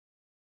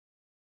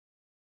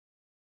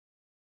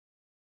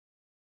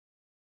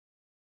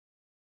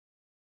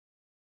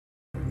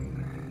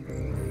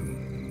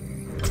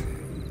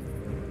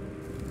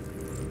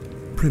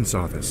Prince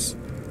Arthas,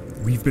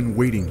 we've been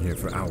waiting here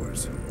for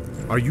hours.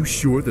 Are you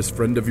sure this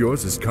friend of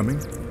yours is coming?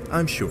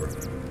 I'm sure.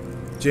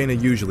 Jaina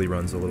usually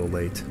runs a little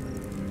late.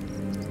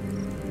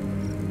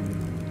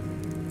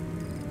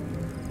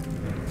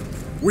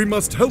 We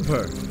must help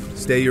her!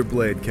 Stay your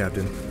blade,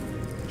 Captain.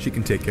 She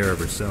can take care of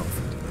herself.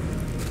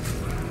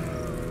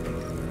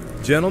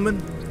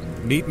 Gentlemen,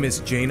 meet Miss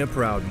Jaina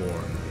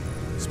Proudmoore,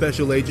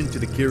 special agent to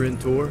the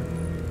Kirin Tor,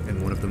 and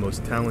one of the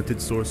most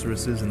talented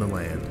sorceresses in the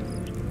land.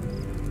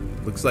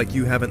 Looks like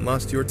you haven't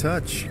lost your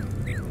touch.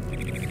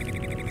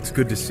 It's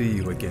good to see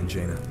you again,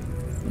 Jaina.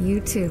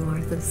 You too,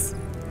 Arthas.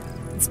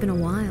 It's been a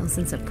while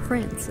since a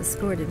prince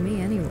escorted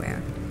me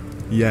anywhere.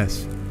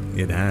 Yes,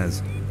 it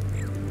has.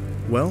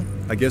 Well,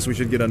 I guess we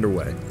should get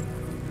underway.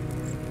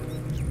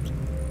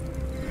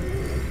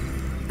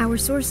 Our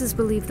sources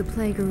believe the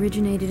plague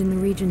originated in the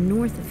region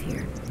north of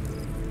here.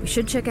 We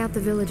should check out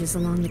the villages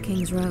along the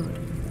King's Road.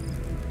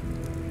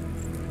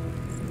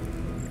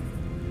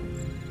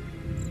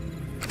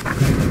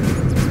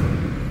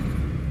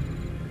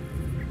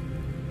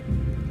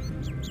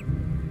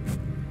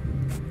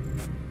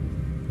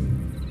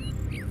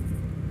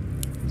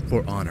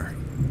 For honor.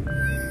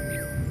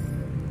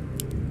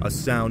 A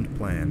sound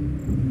plan.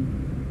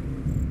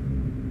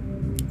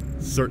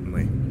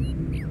 Certainly.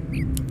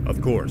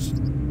 Of course.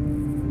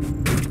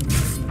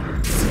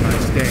 I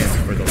stand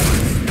for the light.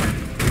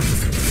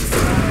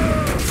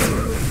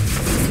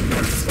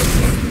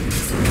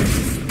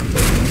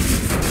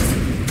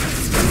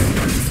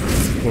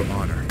 For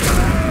honor.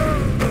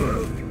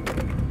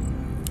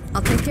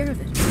 I'll take care of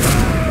it.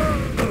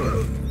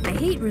 I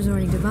hate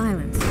resorting to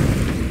violence.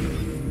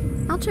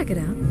 I'll check it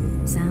out.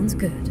 Sounds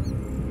good.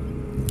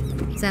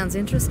 Sounds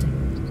interesting.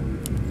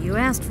 You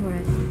asked for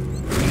it.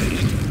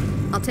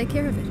 I'll take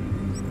care of it.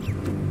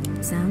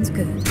 Sounds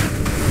good.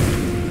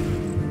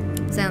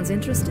 Sounds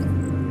interesting.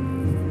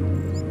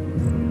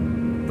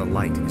 The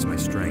light is my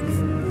strength.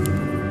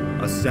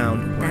 A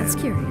sound plan. That's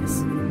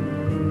curious.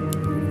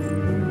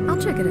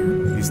 I'll check it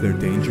out. Is there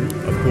danger?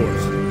 Of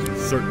course.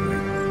 Certainly.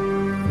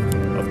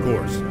 Of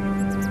course.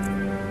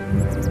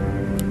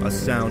 A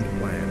sound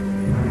plan.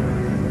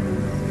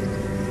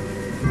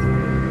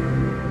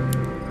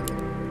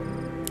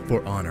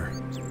 For honor.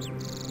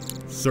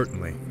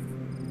 Certainly.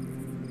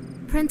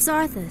 Prince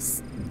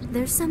Arthas,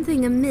 there's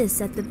something amiss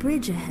at the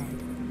bridge ahead.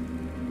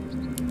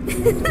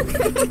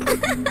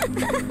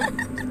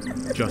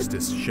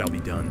 Justice shall be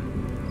done.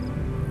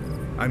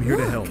 I'm here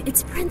to help.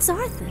 It's Prince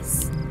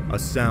Arthas. A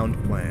sound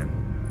plan.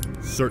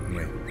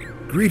 Certainly.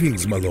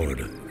 Greetings, my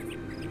lord.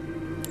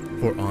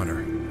 For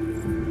honor.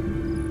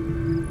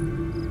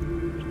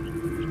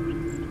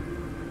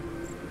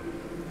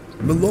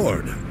 My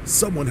lord,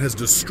 someone has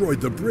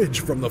destroyed the bridge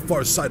from the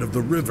far side of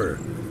the river.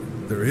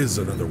 There is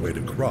another way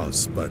to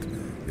cross, but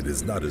it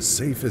is not as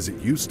safe as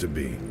it used to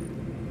be.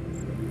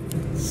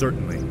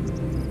 Certainly.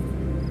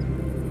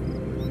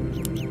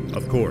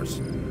 Of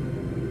course.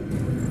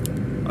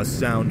 A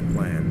sound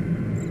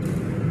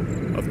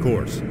plan. Of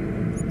course.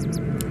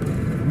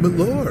 My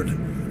lord,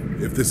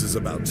 if this is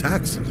about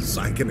taxes,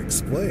 I can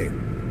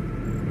explain.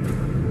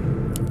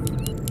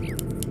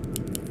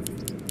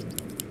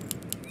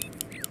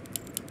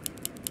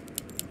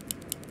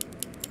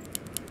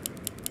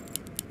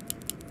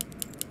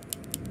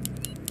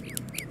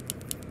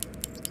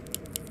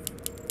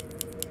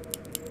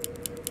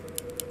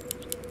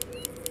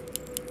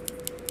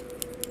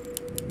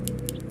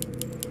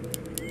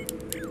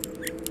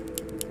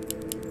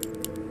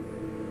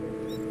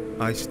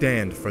 I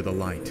stand for the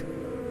light.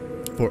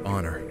 For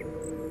honor.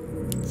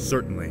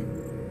 Certainly.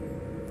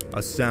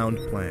 A sound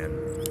plan.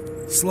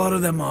 Slaughter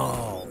them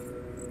all.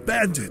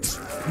 Bandits,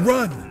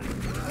 run!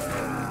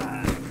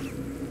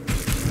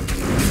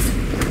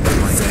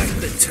 Sack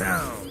the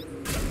town.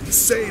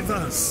 Save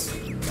us.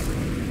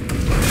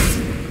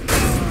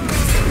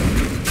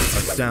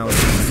 A sound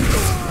plan.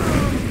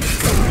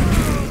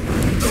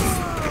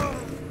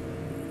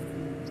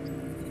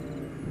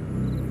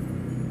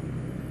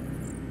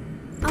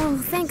 Oh,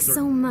 thanks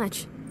so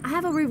much. I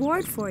have a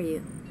reward for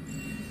you.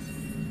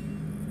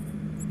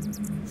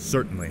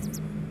 Certainly.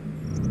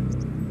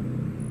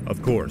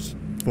 Of course.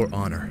 For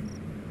honor.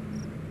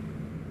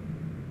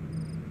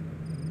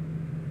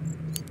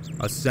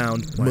 A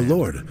sound plan. My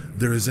lord,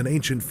 there is an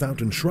ancient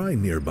fountain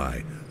shrine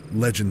nearby.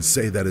 Legends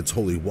say that its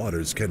holy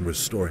waters can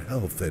restore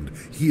health and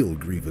heal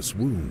grievous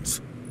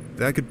wounds.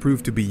 That could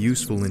prove to be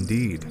useful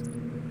indeed.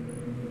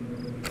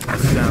 A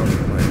sound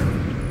plan.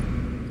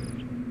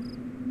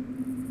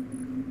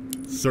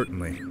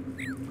 Certainly.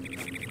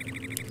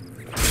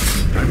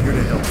 I'm here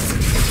to help.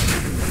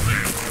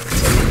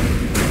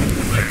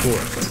 Of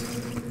course.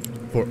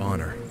 For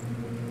honor.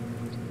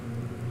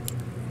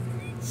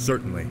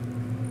 Certainly.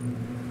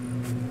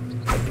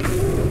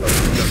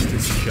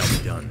 Justice shall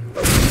be done.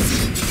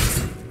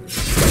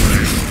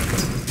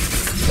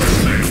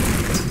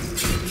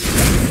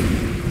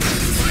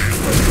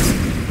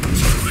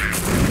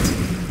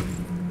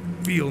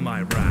 Feel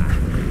my wrath.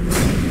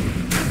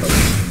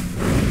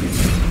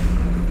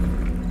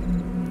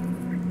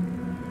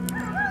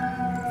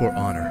 For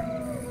honor.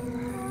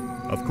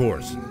 Of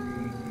course.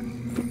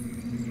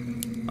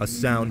 A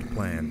sound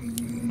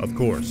plan. Of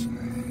course.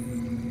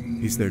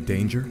 Is there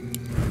danger?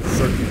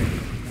 Certainly.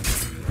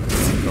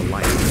 The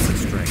light is the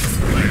strength.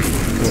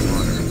 For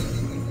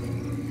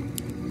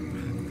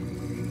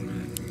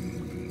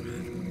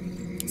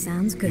honor.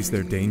 Sounds good. Is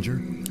there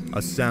danger?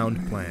 A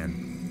sound plan.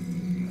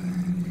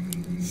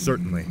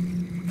 Certainly.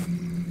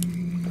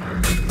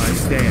 I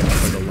stand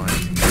for the light.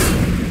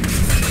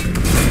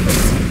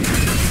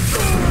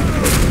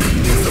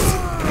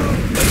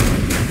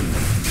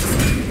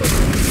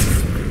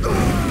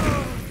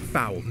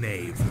 Foul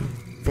knave.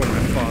 For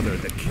my father,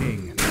 the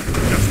king.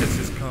 Justice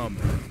has come.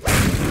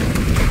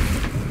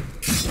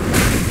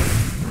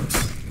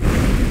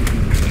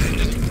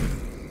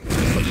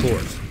 Of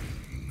course.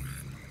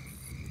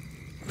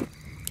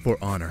 For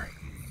honor,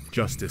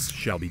 justice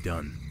shall be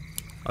done.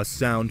 A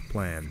sound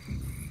plan.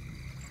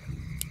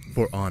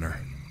 For honor.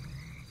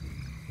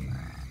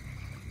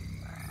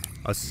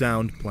 A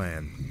sound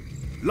plan.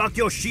 Lock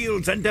your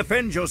shields and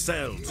defend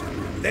yourselves.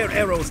 Their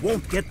arrows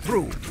won't get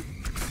through.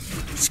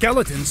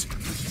 Skeletons!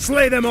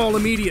 Slay them all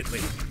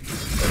immediately!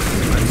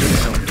 I'm here to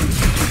help.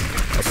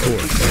 Of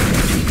course.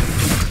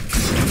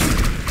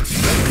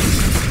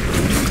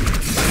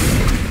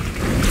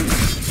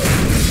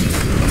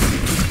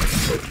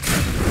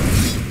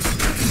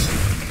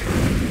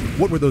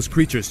 What were those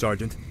creatures,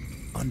 Sergeant?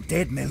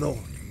 Undead, my lord.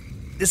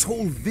 This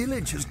whole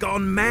village has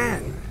gone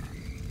mad.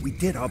 We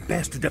did our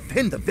best to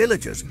defend the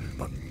villagers,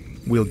 but...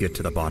 We'll get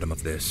to the bottom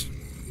of this.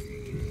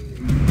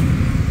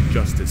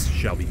 Justice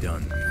shall be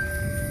done.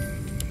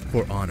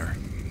 For honor.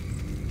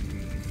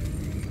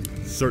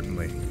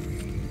 Certainly.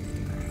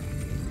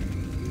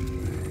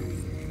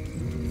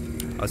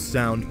 A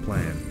sound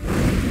plan.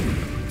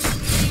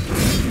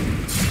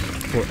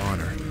 For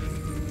honor.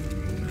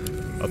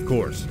 Of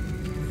course.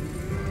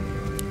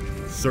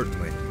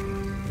 Certainly.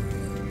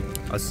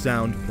 A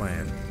sound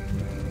plan.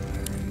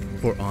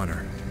 For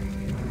honor.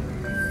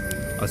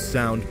 A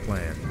sound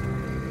plan.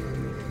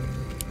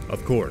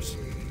 Of course.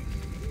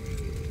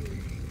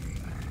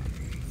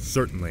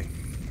 Certainly.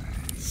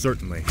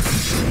 Certainly.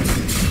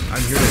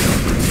 I'm here to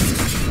help.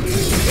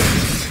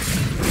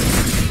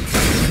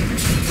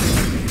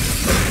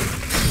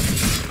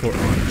 For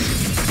honor.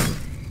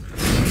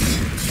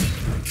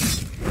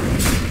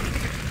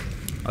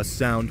 A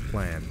sound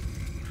plan.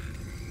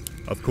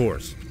 Of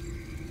course.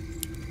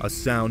 A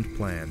sound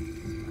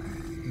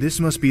plan. This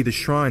must be the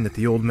shrine that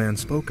the old man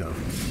spoke of.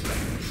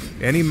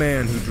 Any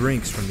man who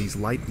drinks from these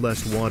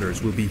light-blessed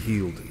waters will be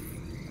healed.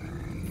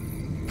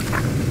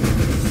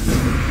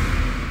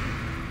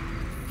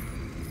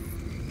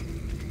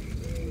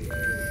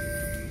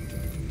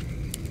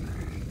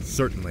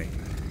 Certainly.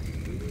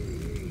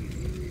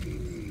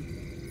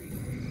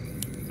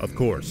 Of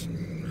course.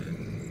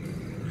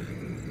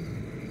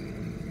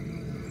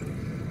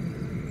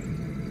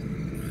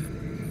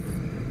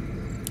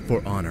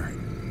 For honor.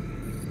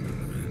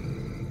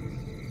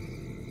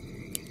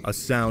 A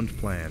sound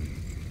plan.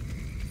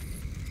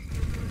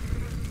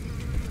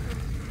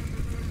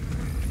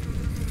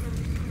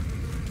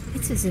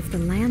 It's as if the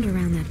land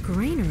around that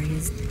granary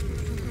is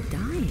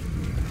dying.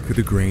 Could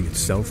the grain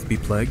itself be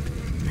plagued?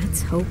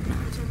 Let's hope not.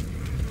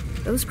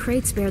 Those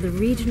crates bear the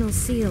regional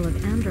seal of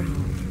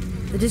Anderholm,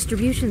 the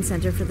distribution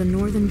center for the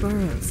northern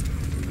boroughs.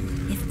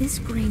 If this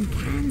grain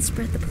can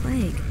spread the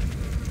plague,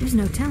 there's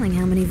no telling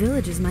how many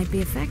villages might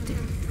be affected.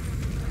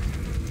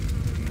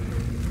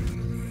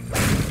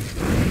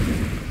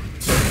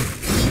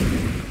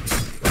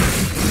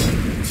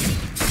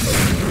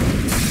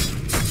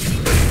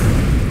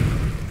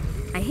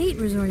 I hate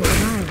resorting to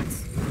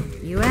violence.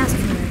 You asked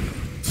for it.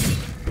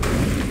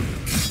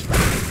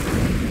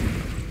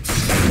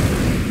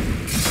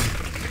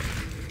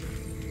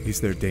 Is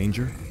there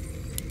danger?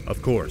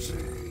 Of course.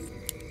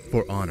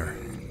 For honor.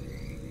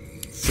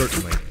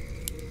 Certainly.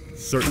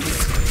 Certainly.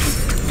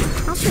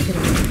 I'll check it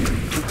out.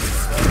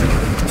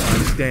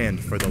 I stand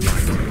for the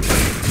light.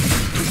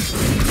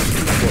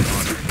 For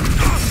honor.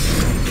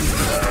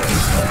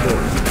 Of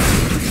course.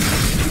 A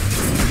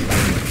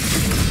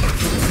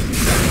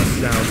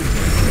sound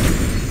plan.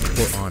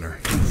 For honor.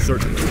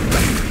 Certainly.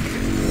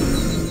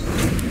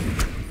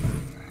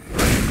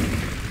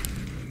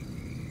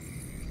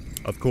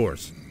 Of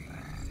course.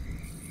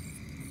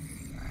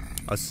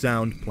 A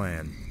sound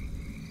plan.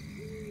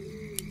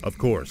 Of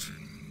course.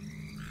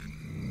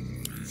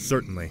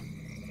 Certainly.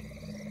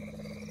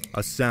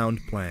 A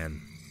sound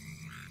plan.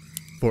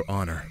 For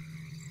honor.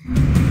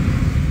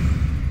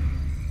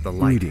 The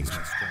light. Greetings.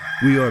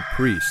 We are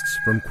priests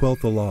from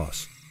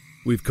Quel'Thalas.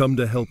 We've come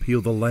to help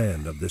heal the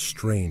land of this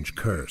strange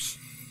curse.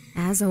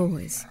 As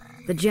always,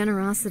 the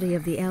generosity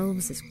of the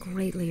elves is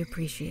greatly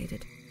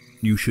appreciated.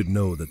 You should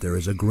know that there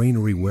is a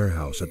granary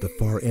warehouse at the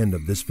far end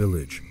of this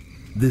village.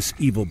 This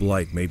evil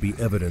blight may be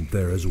evident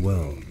there as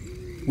well.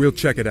 We'll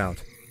check it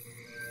out.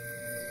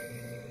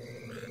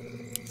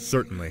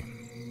 Certainly.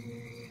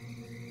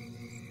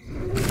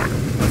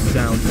 A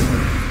sound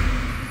plan.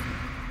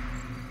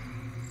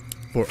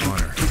 For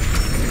honor.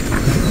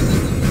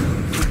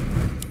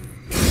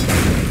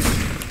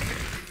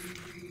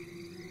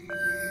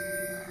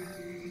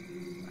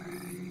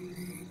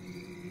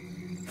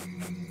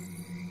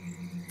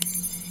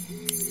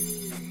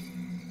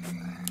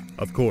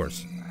 Of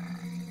course.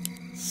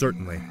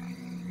 Certainly.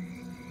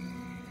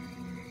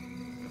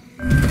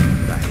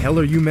 The hell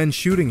are you men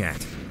shooting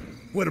at?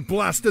 We're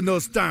blasting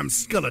those damn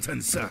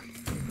skeletons, sir.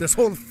 This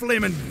whole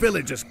flaming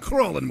village is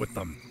crawling with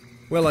them.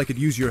 Well, I could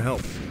use your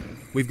help.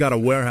 We've got a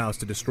warehouse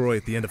to destroy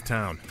at the end of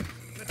town.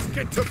 Let's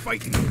get to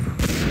fighting.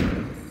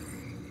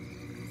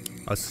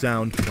 A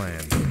sound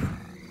plan.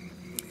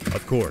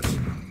 Of course.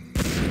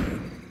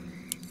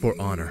 For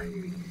honor.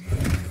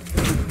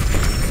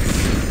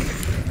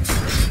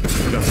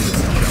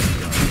 Justice shall be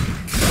done.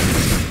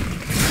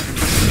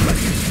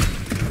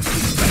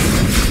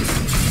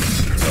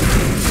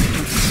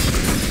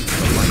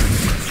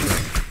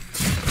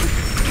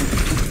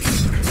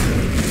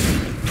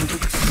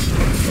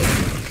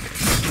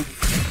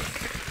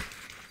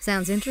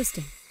 Sounds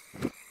interesting.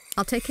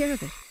 I'll take care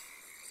of it.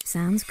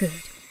 Sounds good.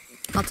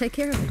 I'll take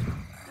care of it.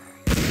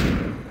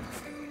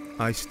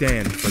 I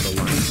stand for the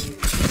light.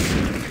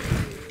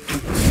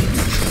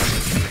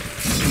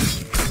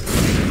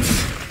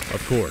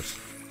 Of course.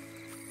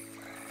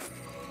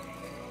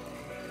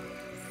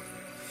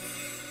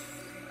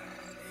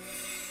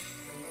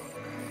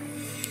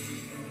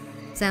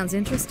 Sounds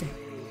interesting.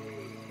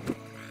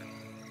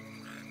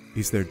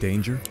 Is there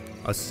danger?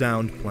 A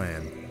sound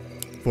plan.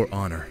 For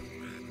honor.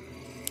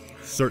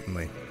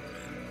 Certainly.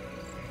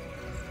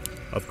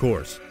 Of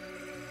course.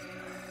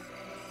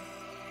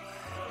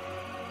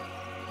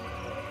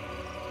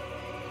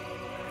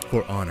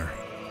 For honor.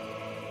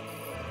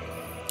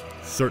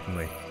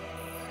 Certainly.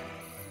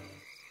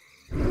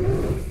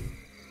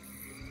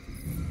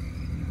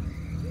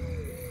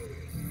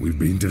 We've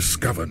been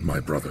discovered, my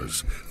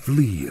brothers.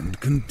 Flee and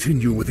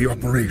continue with the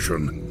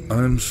operation.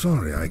 I'm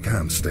sorry I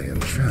can't stay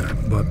and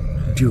chat, but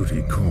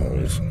duty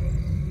calls.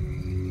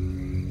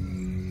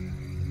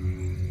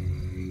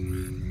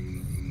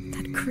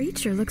 That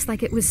creature looks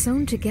like it was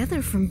sewn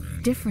together from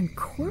different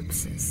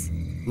corpses.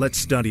 Let's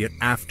study it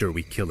after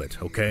we kill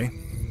it, okay?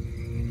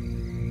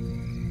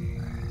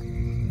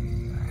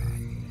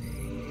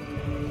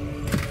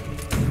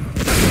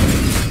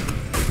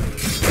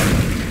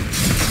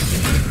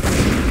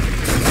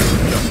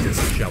 Justice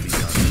shall be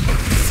done.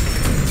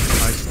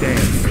 I stand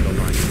for the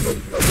light.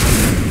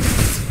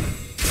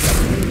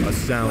 A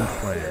sound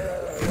plan.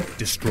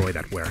 Destroy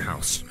that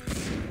warehouse.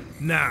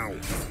 Now!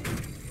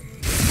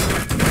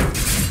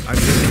 I'm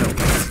here to help.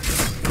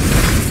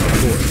 Of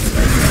course.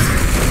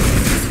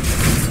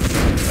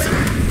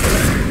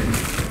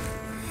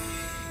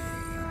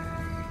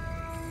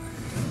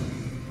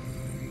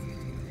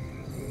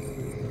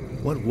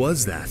 What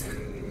was that?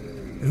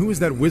 And who was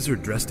that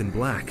wizard dressed in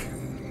black?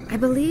 I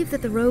believe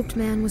that the robed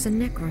man was a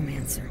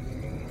necromancer.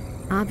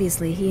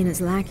 Obviously, he and his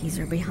lackeys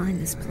are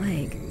behind this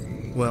plague.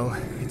 Well,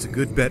 it's a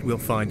good bet we'll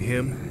find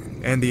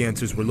him and the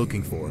answers we're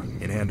looking for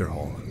in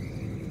Anderhall.